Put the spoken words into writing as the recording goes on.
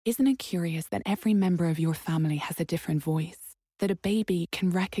Isn't it curious that every member of your family has a different voice? That a baby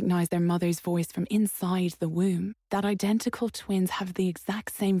can recognize their mother's voice from inside the womb? That identical twins have the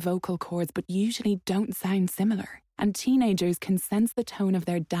exact same vocal cords but usually don't sound similar? And teenagers can sense the tone of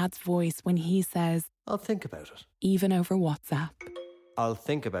their dad's voice when he says, "I'll think about it." Even over WhatsApp. "I'll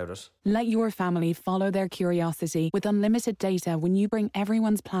think about it." Let your family follow their curiosity with unlimited data when you bring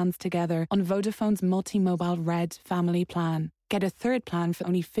everyone's plans together on Vodafone's multi-mobile Red family plan. Get a third plan for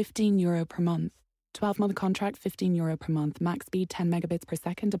only €15 per month. 12-month contract, €15 per month. Max speed 10 megabits per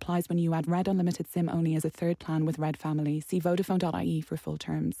second applies when you add Red Unlimited SIM only as a third plan with Red Family. See Vodafone.ie for full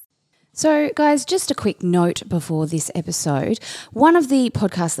terms. So, guys, just a quick note before this episode. One of the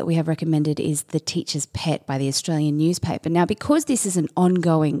podcasts that we have recommended is The Teacher's Pet by the Australian newspaper. Now, because this is an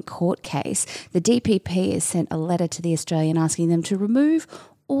ongoing court case, the DPP has sent a letter to the Australian asking them to remove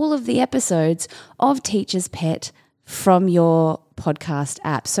all of the episodes of Teacher's Pet from your podcast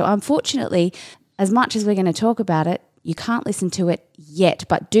app. So, unfortunately, as much as we're going to talk about it, you can't listen to it yet,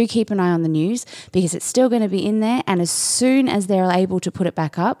 but do keep an eye on the news because it's still going to be in there. And as soon as they're able to put it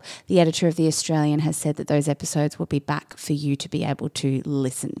back up, the editor of The Australian has said that those episodes will be back for you to be able to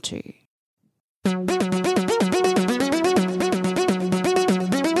listen to.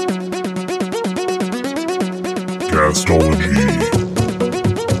 Castology.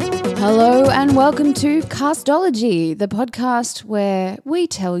 Hello and welcome to Castology, the podcast where we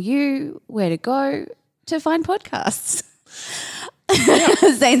tell you where to go to find podcasts.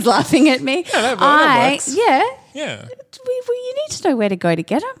 Zane's laughing at me. Yeah, that works. Yeah. Yeah. You need to know where to go to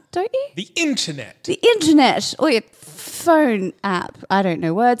get them, don't you? The internet. The internet or your phone app. I don't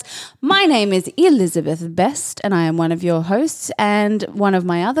know words. My name is Elizabeth Best and I am one of your hosts, and one of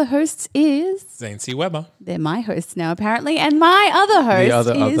my other hosts is... Zane C. Weber. They're my hosts now, apparently. And my other host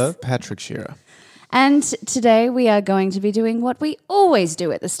other, Patrick Shearer. And today we are going to be doing what we always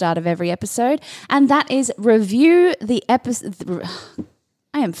do at the start of every episode, and that is review the episode.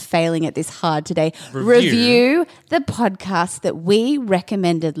 I am failing at this hard today. Review the podcast that we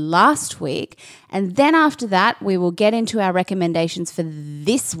recommended last week, and then after that we will get into our recommendations for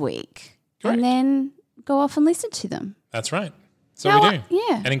this week. Correct. And then go off and listen to them. That's right. So Now we do.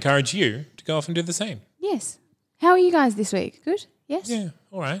 yeah. And encourage you to go off and do the same. Yes. How are you guys this week? Good? Yes? Yeah.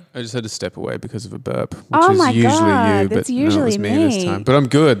 All right. I just had to step away because of a burp, which Oh is my usually God, you, but that's no, it usually was me this me. time. But I'm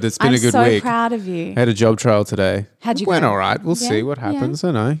good. It's been I'm a good so week. proud of you. I had a job trial today. How'd you Went go? all right. We'll Yeah? see what happens. Yeah.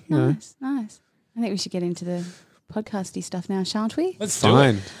 I know. You know. Nice. I think we should get into the podcasty stuff now, shan't we? Let's do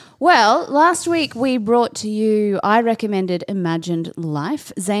Fine. it. Well, last week we brought to you, I recommended Imagined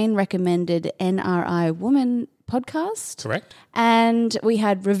Life. Zane recommended NRI Woman podcast. Correct. And we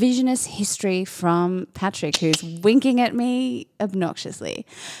had revisionist history from Patrick, who's winking at me obnoxiously.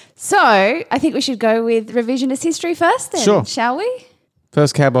 So I think we should go with revisionist history first then, Sure. shall we?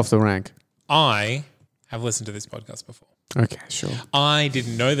 First cab off the rank. I have listened to this podcast before. Okay, sure. I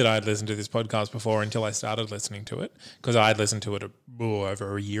didn't know that I'd listened to this podcast before until I started listening to it, because I had listened to it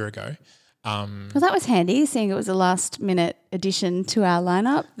over a year ago. Well, that was handy, seeing it was a last-minute addition to our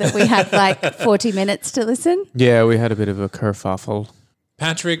lineup that we had like 40 minutes to listen. Yeah, we had a bit of a kerfuffle.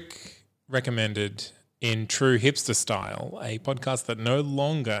 Patrick recommended, in true hipster style, a podcast that no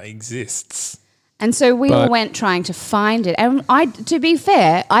longer exists. And so we all But- went trying to find it. And to be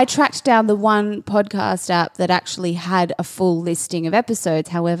fair, I tracked down the one podcast app that actually had a full listing of episodes.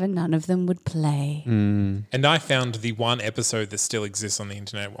 However, none of them would play. And I found the one episode that still exists on the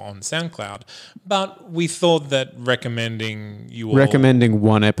internet on SoundCloud. But we thought that recommending Recommending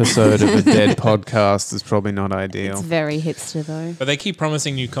one episode of a dead podcast is probably not ideal. It's very hipster, though. But they keep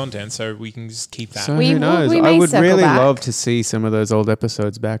promising new content, so we can just keep that. So We who will- knows? we I may would circle really back. love to see some of those old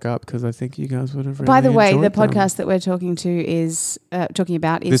episodes back up because I think you guys would have really By the way, the enjoyed them. podcast that we're talking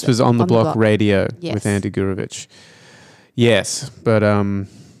about is This was On the Block Radio Yes. with Andy Gurovich. Yes, but I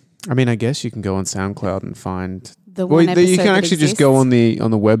mean, I guess you can go on SoundCloud and find. the one episode you can that actually just go exists.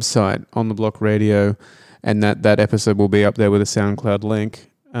 on the website On the Block Radio, and that episode will be up there with a SoundCloud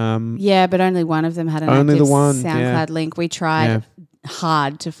link. Yeah, but only one of them had an Only active the one, SoundCloud yeah. link. We tried Yeah.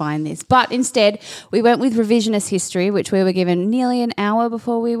 hard to find this. But instead, we went with revisionist history, which we were given nearly an hour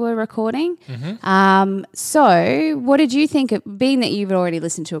before we were recording. So what did you think, being that you've already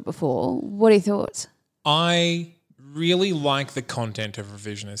listened to it before, what are your thoughts? I really like the content of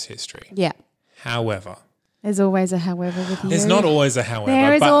revisionist history. Yeah. However, There's always a however with you. there's not always a however.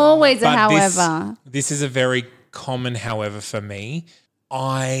 There is always a but however. This is a very common however for me.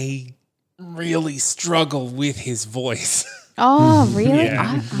 I really struggle with his voice. Oh, really?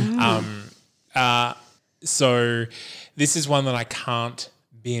 Yeah. So this is one that I can't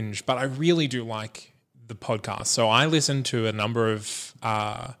binge, but I really do like the podcast. So I listened to a number of,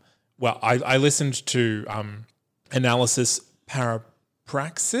 I listened to Analysis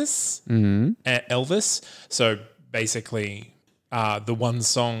Parapraxis, Elvis. So basically the one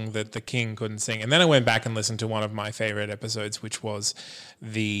song that the king couldn't sing. And then I went back and listened to one of my favorite episodes, which was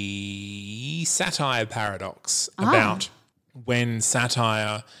the satire paradox, about when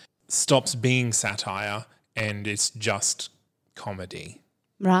satire stops being satire and it's just comedy.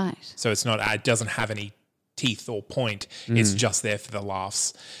 Right. So it doesn't have any teeth or point. It's just there for the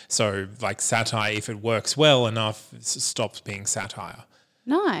laughs. So like satire, if it works well enough, it stops being satire.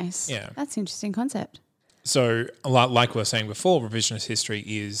 Nice. Yeah. That's an interesting concept. So like we were saying before, revisionist history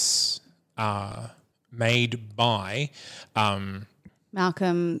is made by Malcolm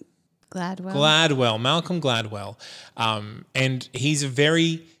Gladwell. Malcolm Gladwell. And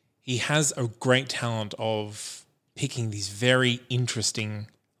he has a great talent of picking these very interesting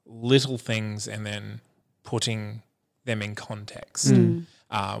little things and then putting them in context,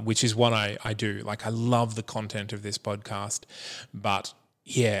 which is what I do. Like, I love the content of this podcast, but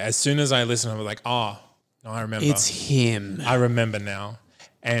yeah, as soon as I listen, I'm like, no, I remember. It's him. I remember now.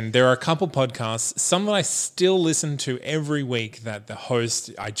 And there are a couple podcasts, some that I still listen to every week, that the host,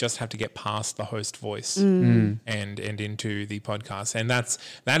 I just have to get past the host voice and into the podcast. And that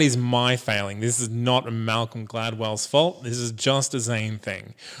is my failing. This is not Malcolm Gladwell's fault. This is just a Zane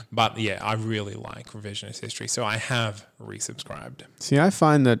thing. But yeah, I really like revisionist history, so I have resubscribed. See, I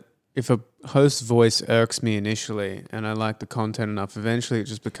find that if a host voice irks me initially and I like the content enough, eventually it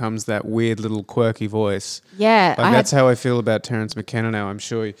just becomes that weird little quirky voice. Yeah. Like that's how I feel about Terence McKenna now. I'm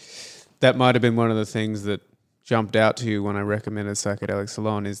sure that might have been one of the things that jumped out to you when I recommended Psychedelic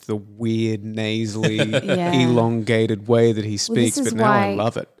Salon, is the weird, nasally, elongated way that he speaks, but now I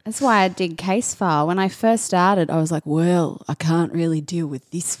love it. That's why I dig Case File. When I first started, I was like, well, I can't really deal with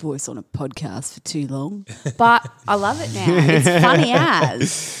this voice on a podcast for too long. But I love it now. It's funny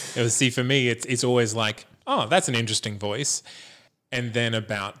as. See, for me, it's always like, oh, that's an interesting voice. And then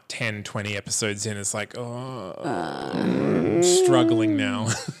about 10, 20 episodes in, it's like, I'm struggling now.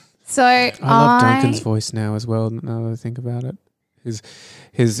 So I love Duncan's voice now as well, now that I think about it.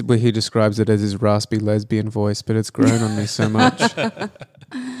 His where he describes it as his raspy lesbian voice, but it's grown on me so much.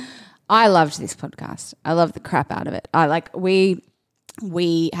 I loved this podcast. I loved the crap out of it.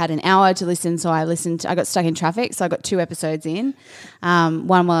 We had an hour to listen, so I got stuck in traffic, so I got 2 episodes in. One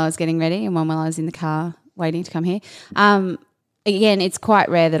while I was getting ready and one while I was in the car waiting to come here. Again, it's quite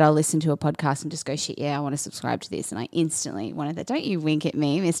rare that I'll listen to a podcast and just go, shit, yeah, I want to subscribe to this. And I instantly wanted that. Don't you wink at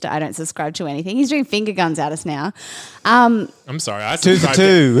me, Mr. I don't subscribe to anything. He's doing finger guns at us now. I'm sorry. I subscribe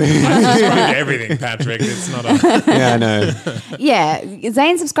to everything, Patrick. It's not a... Yeah, I know. Yeah,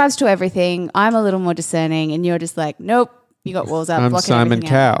 Zane subscribes to everything. I'm a little more discerning and you're just like, nope. You got walls up. I'm Simon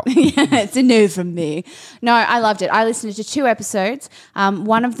Cowell. Yeah, it's a no from me. No, I loved it. I listened to 2 episodes.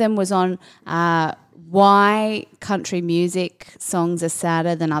 One of them was on why country music songs are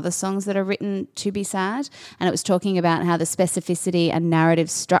sadder than other songs that are written to be sad. And it was talking about how the specificity and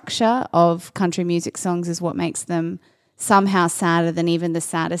narrative structure of country music songs is what makes them somehow sadder than even the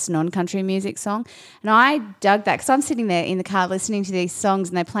saddest non-country music song. And I dug that because I'm sitting there in the car listening to these songs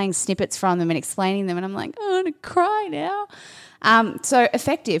and they're playing snippets from them and explaining them and I'm like, oh, I'm going to cry now. So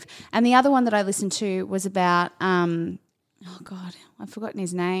effective. And the other one that I listened to was about, oh God, I've forgotten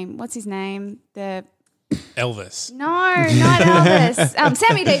his name. What's his name? Elvis. No, not Elvis.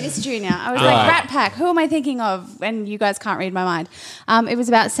 Sammy Davis Jr. I was like, Rat Pack. Who am I thinking of? And you guys can't read my mind. It was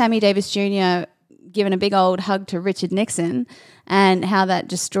about Sammy Davis Jr. giving a big old hug to Richard Nixon and how that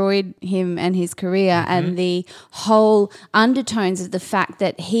destroyed him and his career and the whole undertones of the fact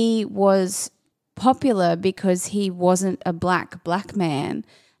that he was popular because he wasn't a black man.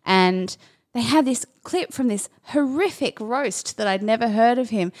 And they had this clip from this horrific roast that I'd never heard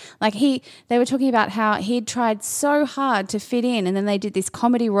of him. Like they were talking about how he'd tried so hard to fit in and then they did this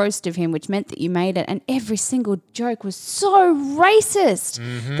comedy roast of him, which meant that you made it. And every single joke was so racist.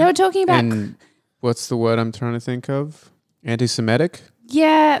 They were talking about... And what's the word I'm trying to think of? Anti-Semitic?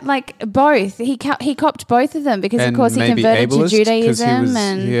 Yeah, like both. He copped both of them because, and of course, he converted to Judaism.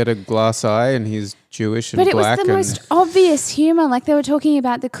 He had a glass eye and he's Jewish and black. But black. it was the most obvious humour. Like they were talking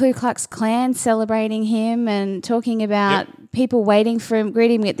about the Ku Klux Klan celebrating him and talking about people waiting for him,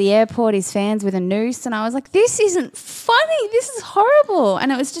 greeting him at the airport, his fans with a noose. And I was like, this isn't funny. This is horrible. And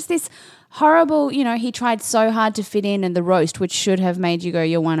it was just this horrible, he tried so hard to fit in and the roast, which should have made you go,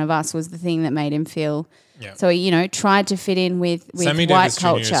 you're one of us, was the thing that made him feel... Yeah. So he, tried to fit in with Sammy white Davis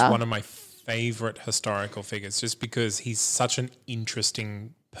culture. Jr. is one of my favourite historical figures just because he's such an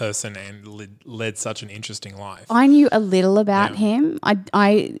interesting person and led such an interesting life. I knew a little about him.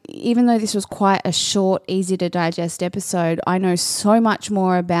 I even though this was quite a short, easy to digest episode, I know so much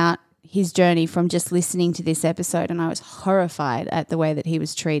more about his journey from just listening to this episode, and I was horrified at the way that he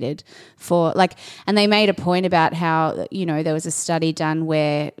was treated and they made a point about how, there was a study done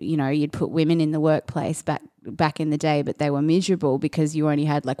where, you'd put women in the workplace back in the day, but they were miserable because you only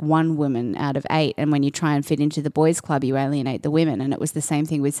had like one woman out of 8, and when you try and fit into the boys club, you alienate the women. And it was the same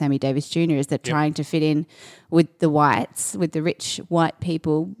thing with Sammy Davis Jr. is that trying to fit in with the whites, with the rich white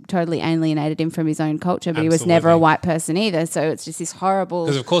people, totally alienated him from his own culture, but he was never a white person either. So it's just this horrible...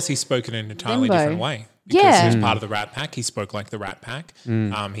 Because of course he spoke in an entirely limbo. different way. Because he was part of the Rat Pack. He spoke like the Rat Pack.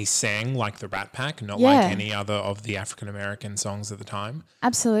 He sang like the Rat Pack, not like any other of the African-American songs at the time.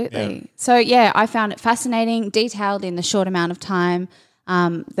 Absolutely. Yeah. So, I found it fascinating, detailed in the short amount of time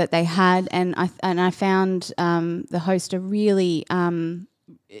that they had. And I found the host a really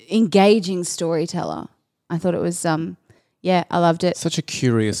engaging storyteller. I thought it was... I loved it. Such a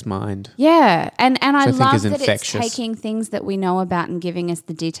curious mind. Yeah, and I think love is that infectious. it's taking things that we know about and giving us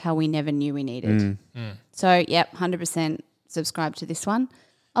the detail we never knew we needed. So, 100% subscribe to this one.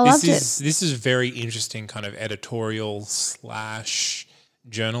 I loved it. This is very interesting kind of editorial /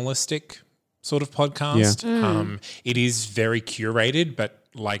 journalistic sort of podcast. Mm. It is very curated, but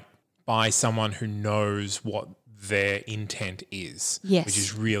like by someone who knows what their intent is, Yes. which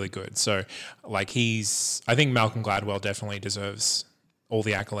is really good. So like I think Malcolm Gladwell definitely deserves all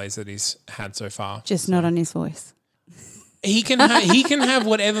the accolades that he's had so far. Just not on his voice. He can have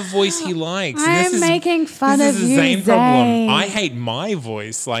whatever voice he likes. I'm making fun this of is the you, same problem. Zane. I hate my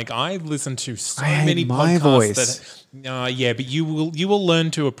voice. Like I listen to so I hate many my podcasts voice. but you will learn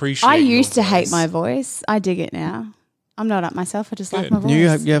to appreciate. I your used to hate voice. my voice. I dig it now. I'm not up myself. I just like my voice.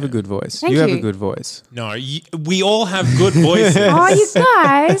 You have a good voice. Thank you have you. a good voice. No, we all have good voices. Oh, you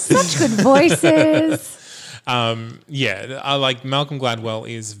guys, such good voices. I like Malcolm Gladwell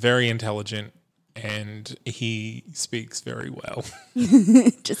is very intelligent and he speaks very well.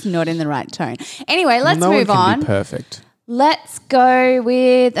 Just not in the right tone. Anyway, let's no move one can on. Be perfect. Let's go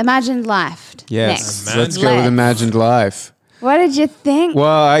with Imagined Life. Yes. Next. Let's go with Imagined Life. What did you think?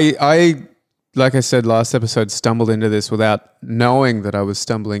 Well, I like I said last episode, stumbled into this without knowing that I was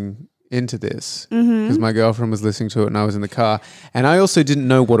stumbling into this because my girlfriend was listening to it and I was in the car. And I also didn't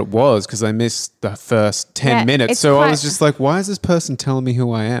know what it was because I missed the first 10 minutes. So I was just like, why is this person telling me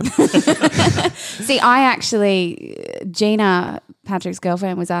who I am? See, Gina, Patrick's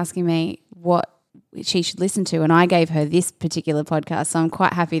girlfriend, was asking me what she should listen to, and I gave her this particular podcast. So I'm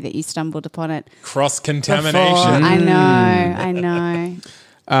quite happy that you stumbled upon it. Cross-contamination. I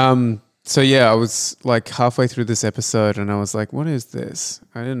know. So yeah, I was like halfway through this episode and I was like, what is this?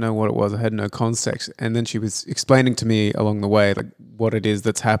 I didn't know what it was. I had no context. And then she was explaining to me along the way, like what it is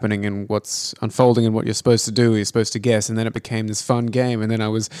that's happening and what's unfolding and what you're supposed to do. You're supposed to guess. And then it became this fun game. And then I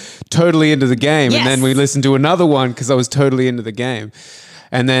was totally into the game. Yes. And then we listened to another one because I was totally into the game.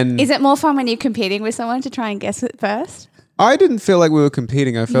 And then... Is it more fun when you're competing with someone to try and guess it first? I didn't feel like we were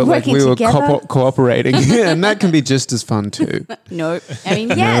competing. I felt like Working we were together? Cooperating. And that can be just as fun too. Nope. I mean,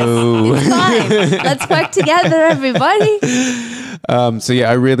 yes, it's fine. Let's work together, everybody. So yeah,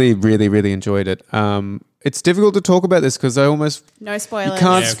 I really, really, really enjoyed it. It's difficult to talk about this because No spoilers. you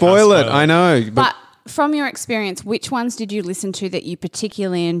can't spoil it. I know. But from your experience, which ones did you listen to that you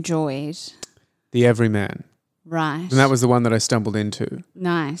particularly enjoyed? The Everyman. Right. And that was the one that I stumbled into.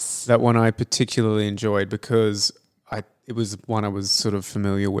 Nice. That one I particularly enjoyed because it was one I was sort of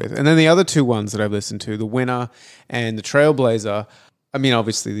familiar with. And then the other two ones that I've listened to, The Winner and The Trailblazer, I mean,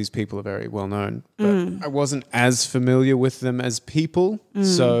 obviously these people are very well known, but I wasn't as familiar with them as people.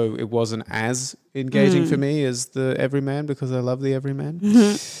 So it wasn't as engaging for me as The Everyman because I love The Everyman.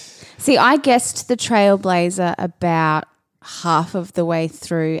 See, I guessed The Trailblazer about half of the way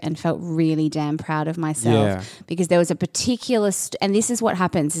through and felt really damn proud of myself because there was a particular and this is what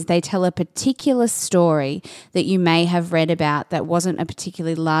happens is they tell a particular story that you may have read about that wasn't a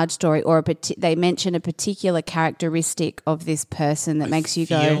particularly large story, or they mention a particular characteristic of this person that makes you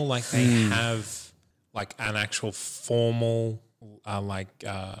I feel go like they have like an actual formal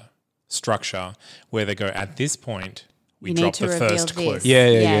structure where they go, at this point we you drop need to the reveal first clue. this.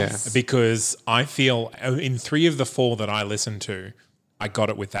 Yeah. Because I feel in 3 of the 4 that I listened to, I got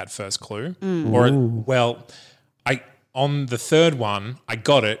it with that first clue. On the third one, I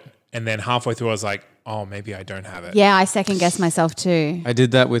got it, and then halfway through I was like, oh, maybe I don't have it. Yeah, I second guess myself too. I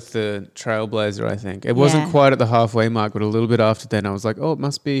did that with the Trailblazer, I think. It wasn't quite at the halfway mark, but a little bit after then I was like, oh, it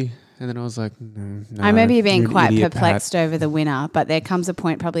must be. And then I was like, no. I remember you being you're an quite idiot, perplexed over the winner, but there comes a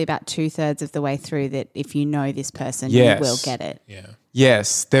point probably about 2/3 of the way through that if you know this person, Yes. you will get it. Yeah.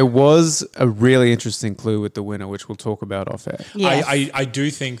 Yes, there was a really interesting clue with the winner, which we'll talk about off air. Yes. I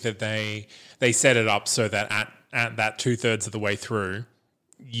do think that they set it up so that at that 2/3 of the way through,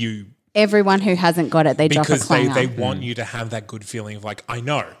 Everyone who hasn't got it, they drop a because clanger. they want you to have that good feeling of like, I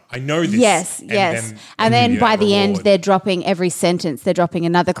know this. Yes, yes. And then by the end, reward. they're dropping every sentence. They're dropping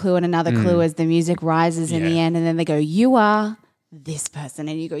another clue and another clue as the music rises in the Yeah. end. And then they go, you are this person.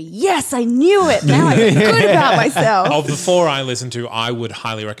 And you go, yes, I knew it. Now I feel good about myself. Of the 4 I listened to, I would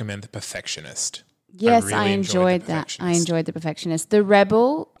highly recommend The Perfectionist. Yes, really I enjoyed The that. I Perfectionist. enjoyed The Perfectionist. The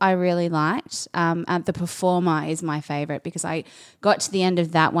Rebel, I really liked. And The Performer is my favorite because I got to the end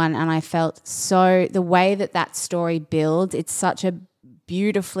of that one and I felt the way that story builds, it's such a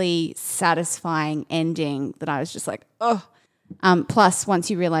beautifully satisfying ending that I was just like, oh. Plus, once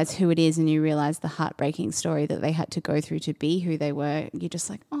you realize who it is and you realize the heartbreaking story that they had to go through to be who they were, you're just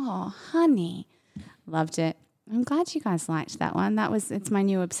like, oh, honey. Loved it. I'm glad you guys liked that one. It's my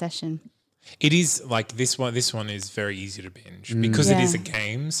new obsession. It is like this one. This one is very easy to binge because it is a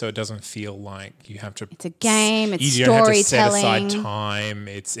game, so it doesn't feel like you have to. It's a game. It's you don't have to set storytelling. aside time.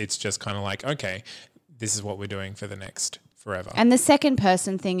 It's just kind of like, okay, this is what we're doing for the next forever. And the second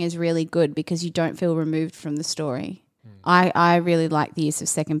person thing is really good because you don't feel removed from the story. I really like the use of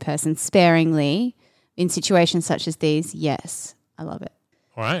second person sparingly in situations such as these. Yes, I love it.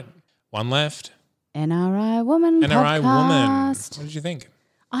 All right, one left. NRI Woman NRI Woman. podcast. What did you think?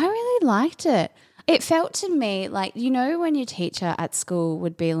 I really liked it. It felt to me like, when your teacher at school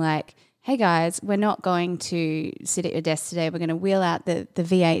would be like, hey guys, we're not going to sit at your desk today. We're going to wheel out the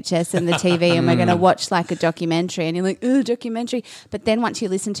VHS and the TV and we're going to watch like a documentary. And you're like, oh, documentary. But then once you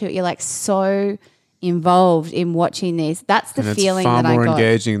listen to it, you're like so involved in watching this. That's the And feeling it's far that I more got.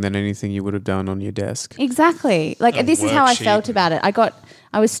 engaging than anything you would have done on your desk. Exactly. Like A this is how I worksheet. felt about it.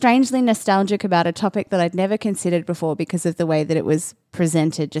 I was strangely nostalgic about a topic that I'd never considered before because of the way that it was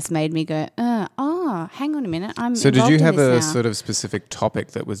presented. Just made me go, hang on a minute. So did you involved in have this a now. sort of specific topic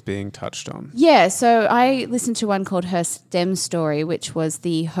that was being touched on? Yeah, so I listened to one called Her STEM Story, which was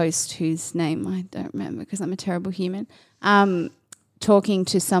the host whose name I don't remember because I'm a terrible human, talking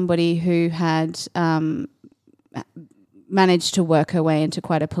to somebody who had managed to work her way into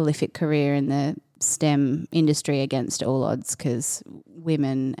quite a prolific career in the STEM industry against all odds because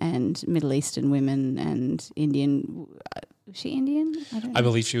women and Middle Eastern women and Indian – was she Indian? I don't know. I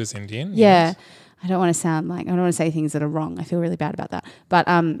believe she was Indian. Yeah. yes. I don't want to say things that are wrong. I feel really bad about that. But,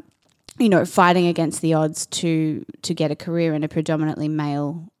 fighting against the odds to get a career in a predominantly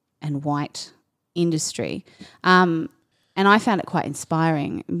male and white industry. And I found it quite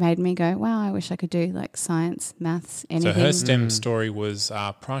inspiring. It made me go, wow, I wish I could do like science, maths, anything. So her STEM story was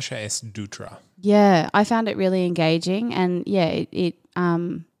Prasha S. Dutra. Yeah, I found it really engaging and I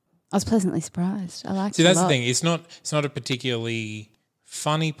was pleasantly surprised. I liked it. See, that's a the lot. thing. It's not a particularly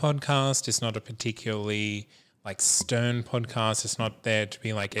funny podcast. It's not a particularly like stern podcast. It's not there to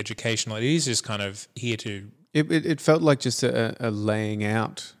be like educational. It is just kind of here to. It felt like just a laying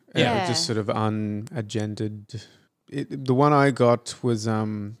out, Yeah. just sort of unagendaed. The one I got was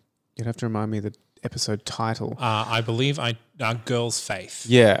you'd have to remind me the episode title. I believe Girl's Faith.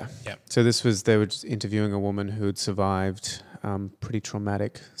 Yeah. Yep. So they were just interviewing a woman who had survived pretty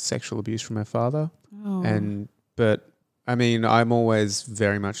traumatic sexual abuse from her father. Oh. But I mean, I'm always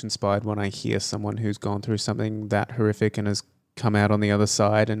very much inspired when I hear someone who's gone through something that horrific and has come out on the other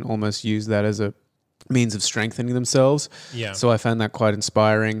side and almost used that as a means of strengthening themselves. Yeah. So I found that quite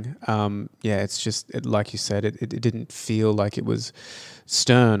inspiring. It's just like you said, it didn't feel like it was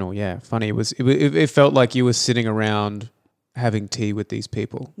stern or funny. It felt like you were sitting around having tea with these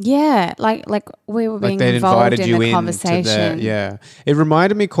people. Yeah, like we were being they'd involved invited in you the in conversation. It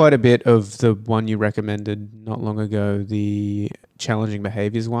reminded me quite a bit of the one you recommended not long ago, the challenging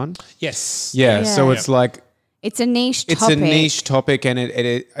behaviors one. Yes. So Yeah. it's like It's a niche topic. it's a niche topic, and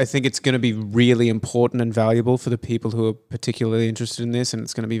I think it's going to be really important and valuable for the people who are particularly interested in this, and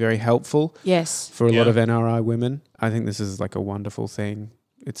it's going to be very helpful Yes. for a lot Yeah. of NRI women. I think this is like a wonderful thing.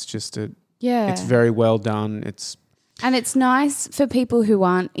 It's just Yeah. it's very well done. And it's nice for people who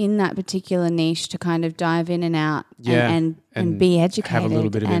aren't in that particular niche to kind of dive in and out and be educated. Have a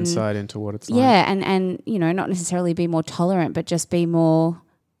little bit of and, insight into what it's like. Yeah, and not necessarily be more tolerant, but just be more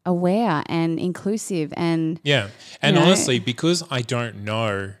aware and inclusive and Yeah. And You know. honestly, because I don't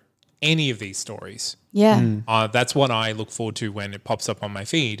know any of these stories, yeah. that's what I look forward to when it pops up on my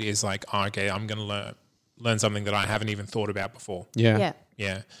feed is like, okay, I'm going to learn learn something that I haven't even thought about before. Yeah.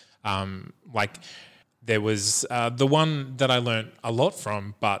 Yeah. Like there was the one that I learned a lot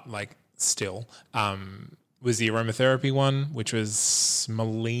from, but like still, was the aromatherapy one, which was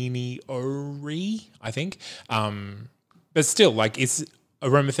Malini Ori, I think. But still, like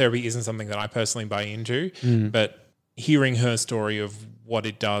aromatherapy isn't something that I personally buy into, but hearing her story of what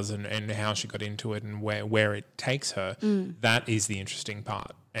it does and how she got into it and where it takes her, that is the interesting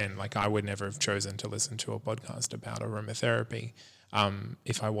part. And like I would never have chosen to listen to a podcast about aromatherapy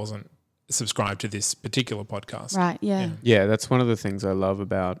if I wasn't subscribed to this particular podcast. Right, yeah. Yeah, that's one of the things I love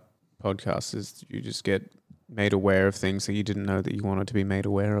about podcasts is you just get made aware of things that you didn't know that you wanted to be made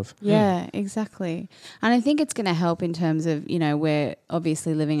aware of. Yeah, exactly. And I think it's going to help in terms of, you know, we're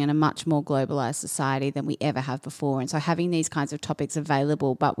obviously living in a much more globalized society than we ever have before. And so having these kinds of topics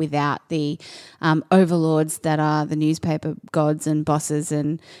available, but without the overlords that are the newspaper gods and bosses.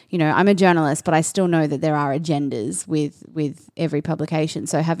 And, you know, I'm a journalist, but I still know that there are agendas with every publication.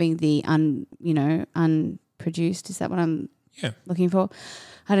 So having the unproduced, is that what I'm looking for?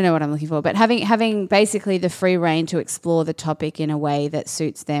 I don't know what I'm looking for, but having basically the free reign to explore the topic in a way that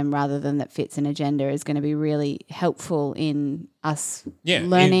suits them rather than that fits an agenda is going to be really helpful in us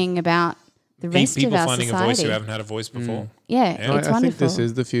learning about the rest of our society. People finding a voice who haven't had a voice before. Yeah, it's wonderful. I think this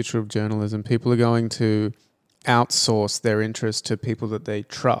is the future of journalism. People are going to outsource their interest to people that they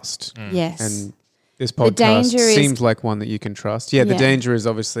trust. Yes. And this podcast seems like one that you can trust. Yeah, the danger is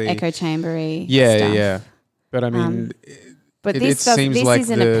obviously echo chambery. Yeah. But I mean... But this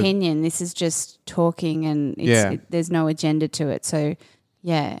is an opinion. This is just talking, and there's no agenda to it. So,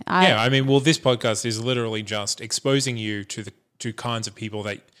 I mean, this podcast is literally just exposing you to kinds of people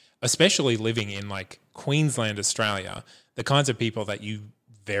that, especially living in like Queensland, Australia, the kinds of people that you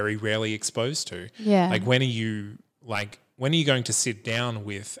very rarely exposed to. Yeah. Like when are you going to sit down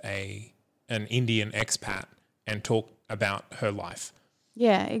with an Indian expat and talk about her life?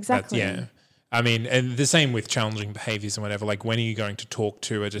 Yeah, exactly. I mean, and the same with challenging behaviours and whatever. Like, when are you going to talk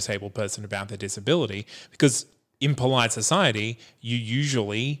to a disabled person about their disability? Because in polite society, you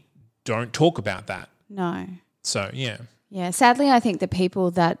usually don't talk about that. No. So, yeah. Yeah. Sadly, I think the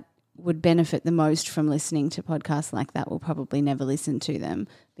people that would benefit the most from listening to podcasts like that will probably never listen to them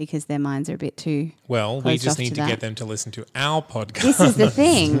because their minds are a bit too we just need to get them to listen to our podcast. This is the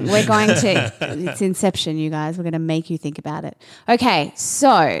thing. We're going to – it's Inception, you guys. We're going to make you think about it. Okay,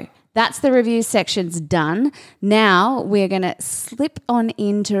 so – that's the review section's done. Now we're going to slip on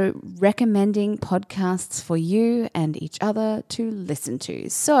into recommending podcasts for you and each other to listen to.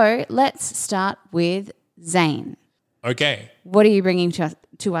 So let's start with Zane. Okay. What are you bringing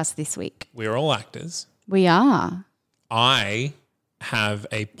to us this week? We're all actors. We are. I have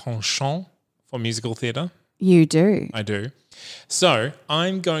a penchant for musical theatre. You do. I do. So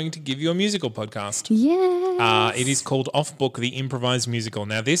I'm going to give you a musical podcast. Yes. It is called Off Book, the Improvised Musical.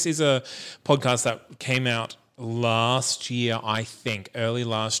 Now, this is a podcast that came out last year, I think, early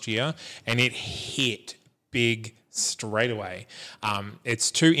last year, and it hit big straight away. It's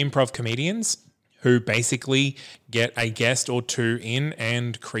two improv comedians who basically get a guest or two in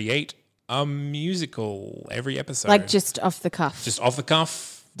and create a musical every episode. Like just off the cuff? Just off the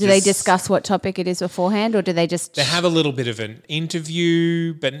cuff. Do they discuss what topic it is beforehand, or do they just... They have a little bit of an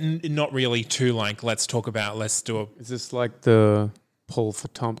interview, but not really too like, let's do a... Is this like the Paul F.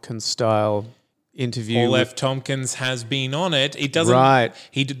 Tompkins style interview? Paul F. Tompkins has been on it. It doesn't... Right.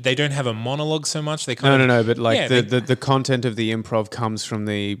 They don't have a monologue so much. They kind No, but like the content of the improv comes from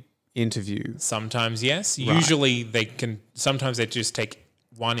the interview. Sometimes, yes. Right. Usually sometimes they just take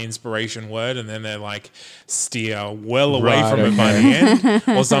one inspiration word and then they're like steer well away from it by the end.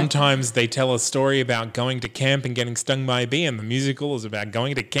 Or sometimes they tell a story about going to camp and getting stung by a bee, and the musical is about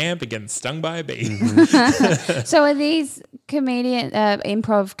going to camp and getting stung by a bee. Mm-hmm. So are these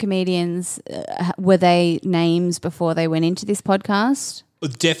improv comedians, were they names before they went into this podcast?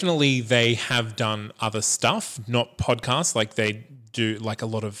 Definitely they have done other stuff, not podcasts. Like they do like a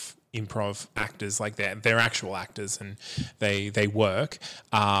lot of improv actors, like they're actual actors and they work.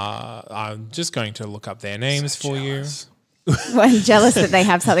 I'm just going to look up their names for you. Well, I'm jealous that they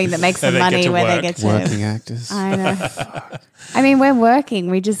have something that makes them money when they get to working actors. I know. I mean, we're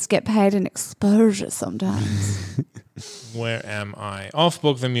working. We just get paid an exposure sometimes. Where am I? Off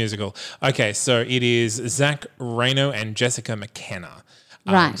Book the Musical. Okay, so it is Zach Reno and Jessica McKenna.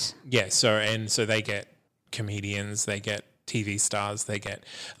 Right. Yeah. So they get comedians. They get TV stars. They get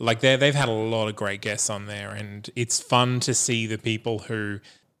they've had a lot of great guests on there, and it's fun to see the people who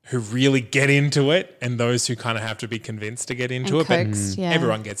who really get into it and those who kind of have to be convinced to get into And it. But coaxed, yeah.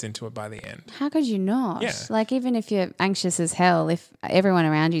 everyone gets into it by the end. How could you not? Yeah. Like, even if you're anxious as hell, if everyone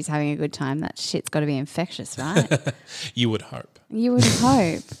around you is having a good time, that shit's got to be infectious, right? You would hope. You would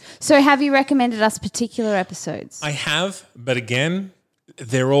hope. So have you recommended us particular episodes? I have, but again,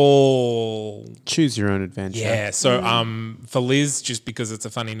 they're all Choose your own adventure. yeah. So for Liz, just because it's a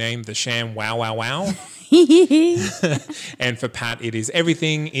funny name, the Sham Wow Wow Wow. And for Pat, it is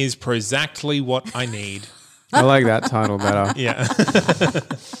Everything is Prozactly What I Need. I like that title better. Yeah.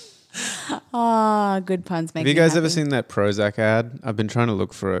 Oh, good puns make Have you me guys happy. ever seen that Prozac ad? I've been trying to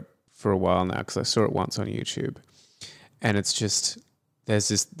look for it for a while now because I saw it once on YouTube, and it's just there's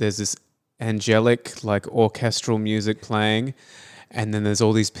this angelic like orchestral music playing, and then there's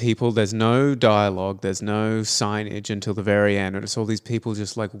all these people. There's no dialogue. There's no signage until the very end, and it's all these people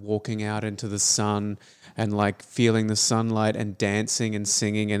just like walking out into the sun and like feeling the sunlight and dancing and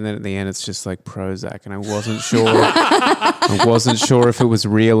singing, and then at the end it's just like Prozac, and I wasn't sure. I wasn't sure if it was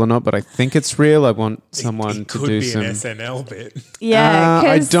real or not, but I think it's real. I want someone It to could do be some. an SNL bit. Yeah,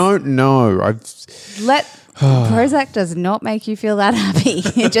 I 'cause don't know. Prozac does not make you feel that happy.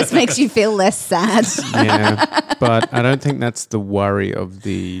 It just makes you feel less sad. Yeah, but I don't think that's the worry of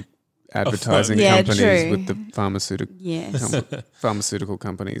the advertising Yeah, companies true. with the pharmaceutical Yes. pharmaceutical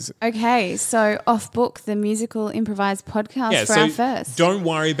companies. Okay, so Off Book, the musical improvised podcast Yeah, for so our first. don't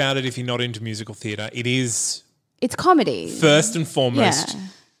worry about it if you're not into musical theatre. It is It's comedy. first and foremost Yeah.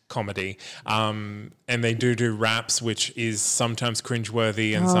 comedy. And they do raps, which is sometimes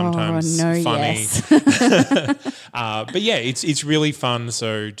cringeworthy and sometimes no, funny. yes. But yeah, it's really fun.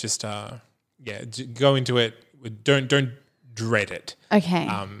 So just go into it. Don't dread it. Okay.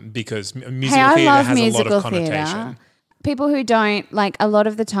 Because Hey, musical I theatre love has a lot musical of connotation. theatre. People who don't, like, a lot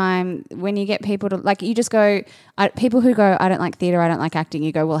of the time when you get people to, like, you just go, people who go, I don't like theatre, I don't like acting,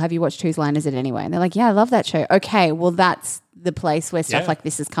 you go, well, have you watched Whose Line Is It Anyway? And they're like, yeah, I love that show. Okay, well, that's the place where stuff Yeah. like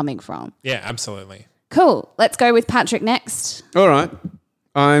this is coming from. Yeah, absolutely. Cool. Let's go with Patrick next. All right,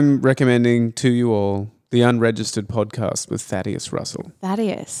 I'm recommending to you all the Unregistered Podcast with Thaddeus Russell.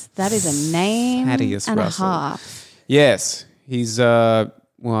 Thaddeus. That is a name Thaddeus and Russell. a half. Yes, he's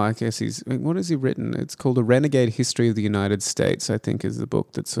well, I guess what has he written? It's called A Renegade History of the United States, I think is the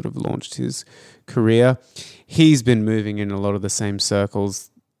book that sort of launched his career. He's been moving in a lot of the same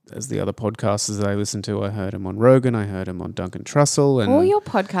circles as the other podcasters that I listen to. I heard him on Rogan, I heard him on Duncan Trussell. And All your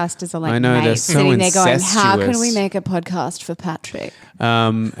podcasters are like I know, they're mates so sitting there going, how can we incestuous. make a podcast for Patrick?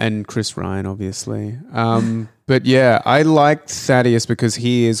 and Chris Ryan, obviously. But yeah, I liked Thaddeus because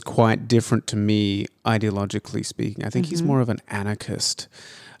he is quite different to me, ideologically speaking. I think he's more of an anarchist.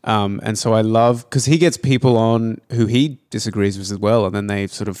 And so I love, because he gets people on who he disagrees with as well, and then they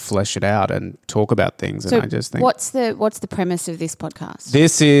sort of flesh it out and talk about things. So And I just think what's the premise of this podcast?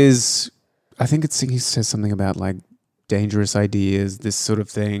 this is, I think he says something about like dangerous ideas, this sort of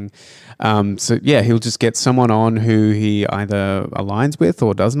thing. So yeah, he'll just get someone on who he either aligns with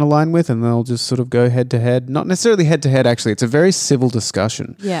or doesn't align with, and they'll just sort of go head to head. Not necessarily head to head, actually. It's a very civil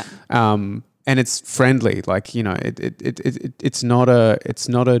discussion. Yeah. And it's friendly, like, you know, it's not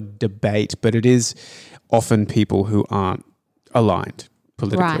a debate, but it is often people who aren't aligned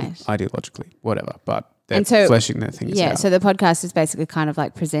politically, Right. ideologically, whatever. But they're And so- fleshing their things Yeah. out. So the podcast is basically kind of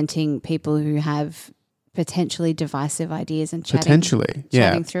like presenting people who have potentially divisive ideas and chatting. Potentially, yeah,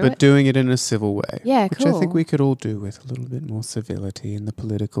 chatting through but it. doing it in a civil way. Yeah, which I think cool. we could all do with a little bit more civility in the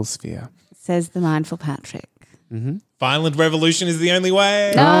political sphere. Says the mindful Patrick. Violent revolution is the only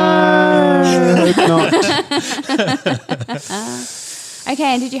way. Hope not.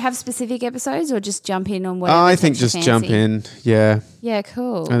 Okay, and did you have specific episodes or just jump in on whatever? I think takes just your jump fancy? in. Yeah, Yeah,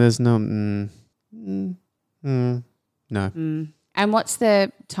 cool. and there's no. No, And what's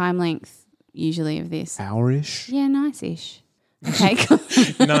the time length usually of this? hour-ish. Yeah, nice-ish. Okay, cool.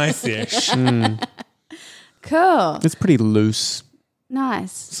 Nice-ish. Cool. It's pretty loose.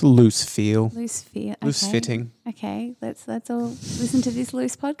 Nice. It's a loose feel, Loose feel. loose okay. fitting. Okay, let's all listen to this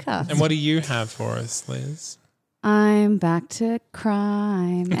loose podcast. And what do you have for us, Liz? I'm back to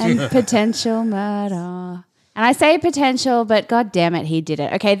crime and potential murder. And I say potential, but God damn it, he did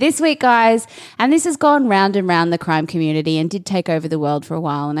it. Okay, this week, guys, and this has gone round and round the crime community and did take over the world for a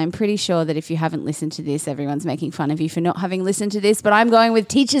while. And I'm pretty sure that if you haven't listened to this, everyone's making fun of you for not having listened to this. But I'm going with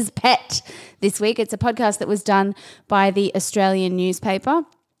Teacher's Pet this week. It's a podcast that was done by the Australian newspaper.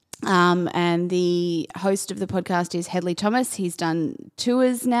 And the host of the podcast is Hedley Thomas. He's done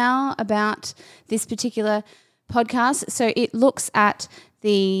tours now about this particular podcast. So it looks at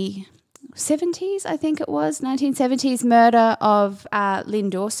the 70s, I think it was, 1970s murder of Lynn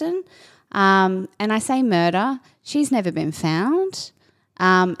Dawson. And I say murder, she's never been found.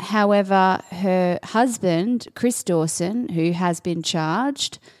 However, her husband, Chris Dawson, who has been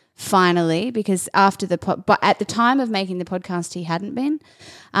charged finally, because but at the time of making the podcast, he hadn't been,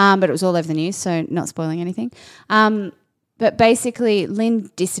 but it was all over the news, so not spoiling anything. But basically,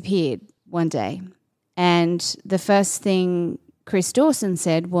 Lynn disappeared one day, and the first thing Chris Dawson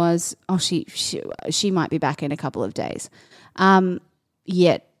said was, "Oh, she might be back in a couple of days."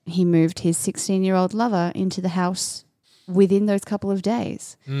 Yet he moved his 16-year-old lover into the house within those couple of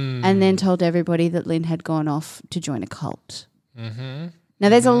days, and then told everybody that Lynn had gone off to join a cult. Mm-hmm. Now,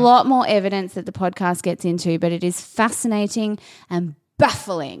 there's a lot more evidence that the podcast gets into, but it is fascinating and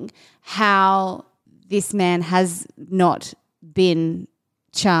baffling how this man has not been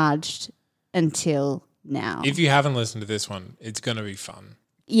charged until now. If you haven't listened to this one, it's going to be fun.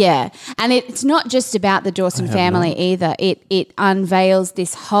 Yeah, and it's not just about the Dawson family either. It unveils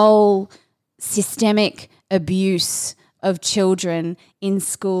this whole systemic abuse of children in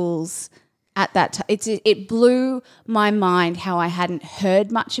schools at that time. It blew my mind how I hadn't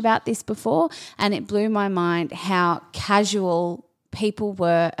heard much about this before, and it blew my mind how casual people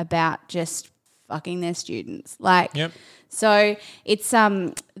were about just fucking their students. Yep. So it's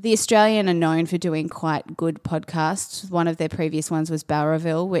the Australian are known for doing quite good podcasts. One of their previous ones was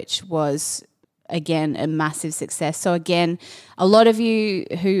Barraville, which was, again, a massive success. So again, a lot of you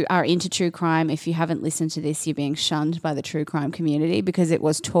who are into true crime, if you haven't listened to this, you're being shunned by the true crime community because it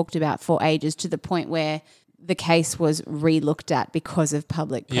was talked about for ages to the point where the case was re-looked at because of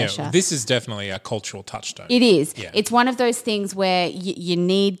public pressure. Yeah, this is definitely a cultural touchstone. It is. Yeah. It's one of those things where you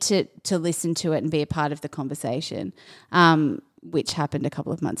need to listen to it and be a part of the conversation, which happened a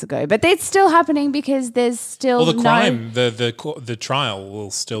couple of months ago. But it's still happening because there's still the crime, the trial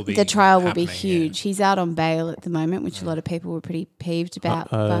will still be the trial will be happening, huge. Yeah. He's out on bail at the moment, which a lot of people were pretty peeved about.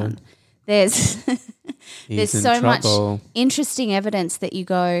 But there's there's so much interesting evidence that you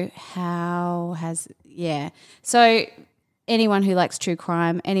go, how has So anyone who likes true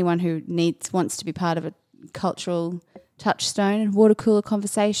crime, anyone who wants to be part of a cultural touchstone, water cooler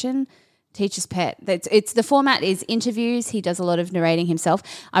conversation, Teacher's Pet. It's the format is interviews. He does a lot of narrating himself.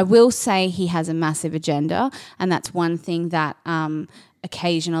 I will say he has a massive agenda, and that's one thing that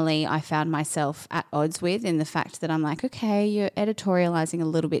occasionally I found myself at odds with, in the fact that I'm like, okay, you're editorializing a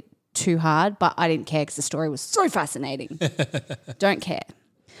little bit too hard, but I didn't care because the story was so fascinating. Don't care.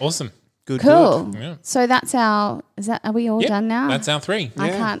 Awesome. Good. Cool. Yeah. So are we all done now? That's our 3. I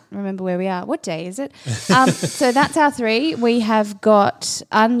can't remember where we are. What day is it? So that's our 3. We have got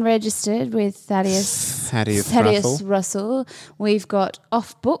Unregistered with Thaddeus Russell. We've got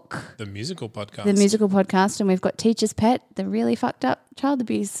Off Book, The musical podcast. And we've got Teacher's Pet, the really fucked up child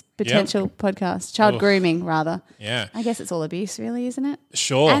abuse potential podcast. Child grooming, rather. Yeah. I guess it's all abuse, really, isn't it?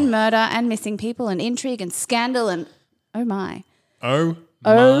 Sure. And murder and missing people and intrigue and scandal and oh my. Oh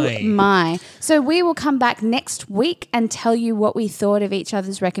my. So we will come back next week and tell you what we thought of each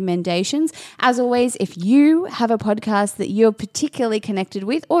other's recommendations. As always, if you have a podcast that you're particularly connected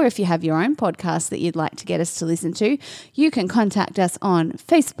with, or if you have your own podcast that you'd like to get us to listen to, you can contact us on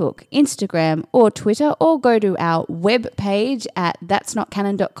Facebook, Instagram, or Twitter, or go to our web page at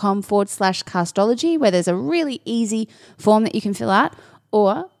that'snotcanon.com/castology, where there's a really easy form that you can fill out,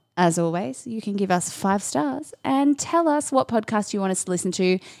 or as always, you can give us 5 stars and tell us what podcast you want us to listen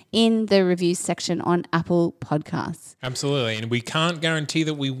to in the reviews section on Apple Podcasts. Absolutely. And we can't guarantee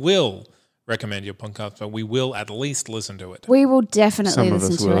that we will recommend your podcast, but we will at least listen to it. We will definitely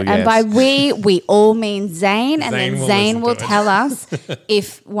listen to it. Yes. And by we all mean Zane, and then Zane will tell us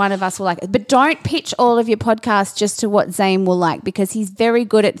if one of us will like it. But don't pitch all of your podcasts just to what Zane will like, because he's very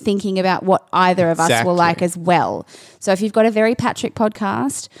good at thinking about what either of us will like as well. So if you've got a Very Patrick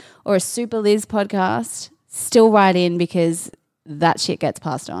podcast or a Super Liz podcast, still write in, because that shit gets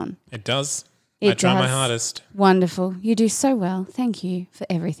passed on. It does. I try my hardest. Wonderful. You do so well. Thank you for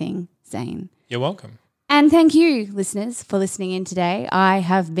everything, Zane. You're welcome. And thank you, listeners, for listening in today. I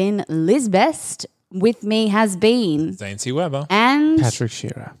have been Liz Best. With me has been Zane C. Weber. And Patrick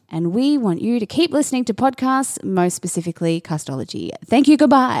Shearer. And we want you to keep listening to podcasts, most specifically Castology. Thank you.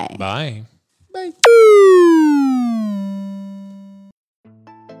 Goodbye. Bye. Bye.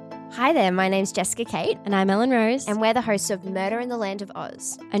 Hi there, my name's Jessica Kate. And I'm Ellen Rose. And we're the hosts of Murder in the Land of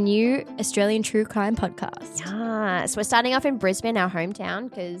Oz, a new Australian true crime podcast. Yes, we're starting off in Brisbane, our hometown,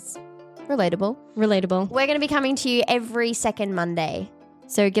 because relatable. Relatable. We're going to be coming to you every second Monday.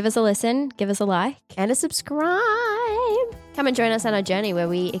 So give us a listen, give us a like. And a subscribe. Come and join us on our journey where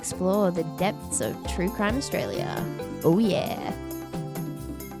we explore the depths of True Crime Australia. Oh yeah.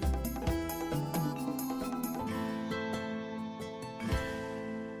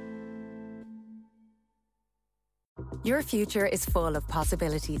 Your future is full of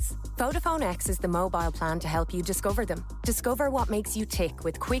possibilities. Vodafone X is the mobile plan to help you discover them. Discover what makes you tick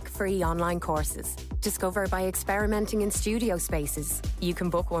with quick, free online courses. Discover by experimenting in studio spaces. You can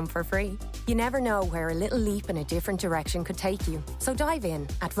book one for free. You never know where a little leap in a different direction could take you. So dive in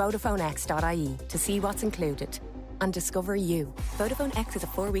at VodafoneX.ie to see what's included and discover you. Vodafone X is a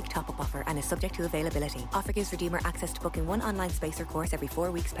 4-week top-up offer and is subject to availability. Offer gives redeemer access to booking one online space or course every 4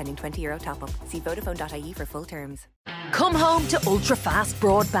 weeks pending €20 top-up. See Vodafone.ie for full terms. Come home to ultra-fast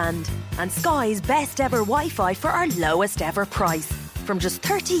broadband and Sky's best ever Wi-Fi for our lowest ever price from just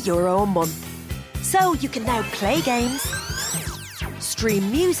 €30 a month. So you can now play games,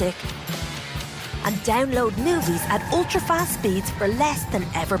 stream music and download movies at ultra-fast speeds for less than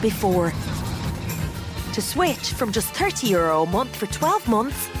ever before. To switch from just €30 a month for 12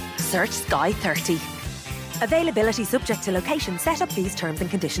 months, search Sky 30. Availability subject to location, setup fees, terms and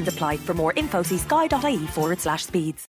conditions apply. For more info, see sky.ie/speeds.